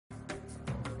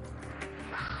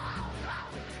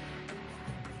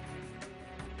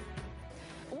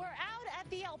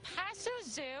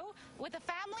with a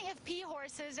family of P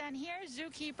horses, and here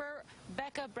zookeeper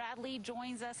Becca Bradley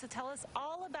joins us to tell us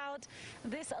all about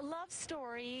this love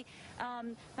story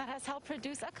that has helped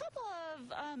produce a couple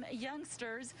of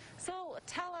youngsters. So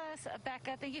tell us,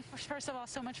 Becca, thank you first of all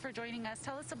so much for joining us.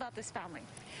 Tell us about this family.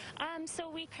 So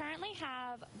we currently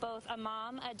have both a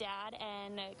mom, a dad,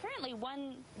 and currently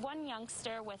one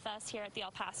youngster with us here at the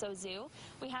El Paso Zoo.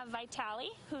 We have Vitali,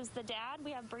 who's the dad.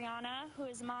 We have Brianna, who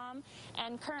is mom,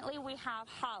 and currently we have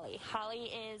Holly.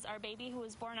 Holly is our baby who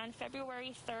was born on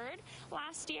February 3rd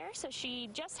last year, so she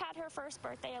just had her first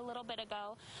birthday a little bit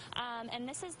ago, and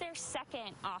this is their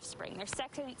second offspring, their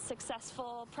second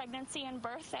successful pregnancy and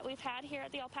birth that we've had here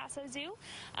at the El Paso Zoo.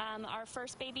 Our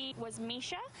first baby was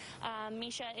Misha.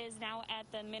 Misha is now at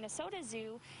the Minnesota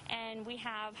Zoo, and we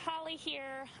have Holly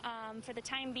here for the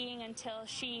time being until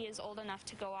she is old enough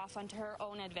to go off onto her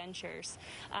own adventures.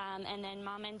 And then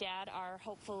mom and dad are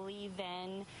hopefully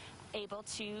then able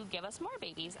to give us more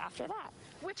babies after that.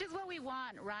 Which is what we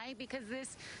want, right? Because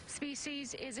this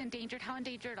species is endangered. How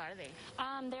endangered are they?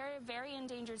 They're a very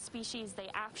endangered species. They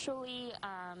actually,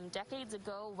 decades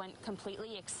ago, went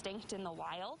completely extinct in the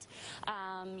wild.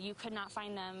 You could not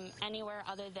find them anywhere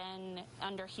other than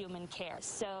under human care.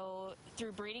 So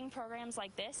through breeding programs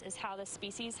like this is how the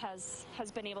species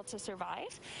has been able to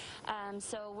survive.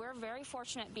 So we're very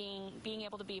fortunate being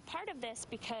able to be part of this,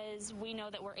 because we know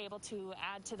that we're able to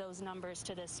add to those numbers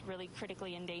to this really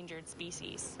critically endangered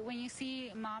species. When you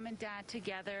see mom and dad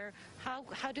together,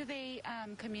 how do they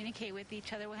communicate with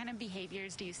each other? What kind of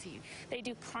behaviors do you see? They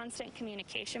do constant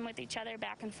communication with each other,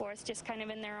 back and forth, just kind of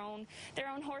in their own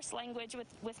horse language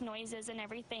with noises and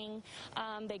everything.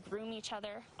 They groom each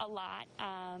other a lot.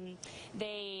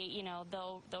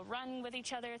 They'll run with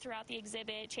each other throughout the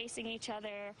exhibit, chasing each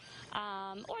other,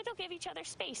 or they'll give each other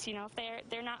space. You know, if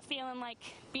they're not feeling like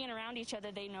being around each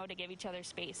other, they know to give each other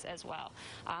space as well.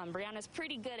 Brianna's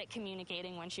pretty good at communicating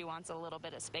when she wants a little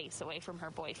bit of space away from her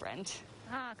boyfriend.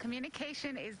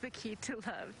 Communication is the key to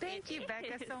love. Thank you,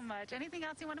 Becca, so much. Anything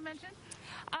else you want to mention?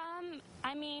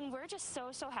 I mean, we're just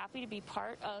so happy to be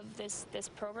part of this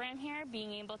program here,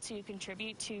 being able to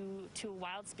contribute to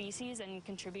wild species and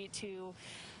contribute to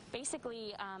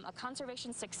basically a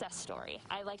conservation success story.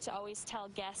 I like to always tell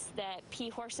guests that P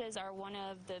horses are one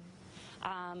of the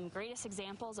greatest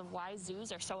examples of why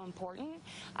zoos are so important.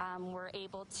 We're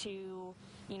able to,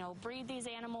 breed these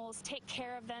animals, take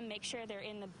care of them, make sure they're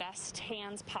in the best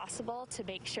hands possible to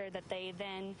make sure that they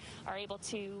then are able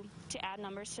to add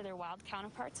numbers to their wild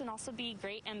counterparts, and also be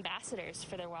great ambassadors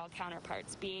for their wild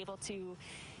counterparts, be able to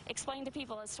explain to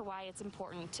people as to why it's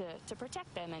important to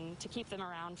protect them and to keep them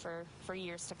around for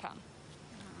years to come.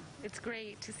 It's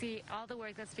great to see all the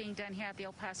work that's being done here at the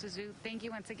El Paso Zoo. Thank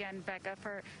you once again, Becca,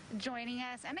 for joining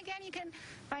us. And again, you can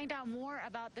find out more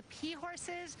about the P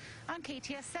horses on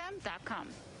KTSM.com.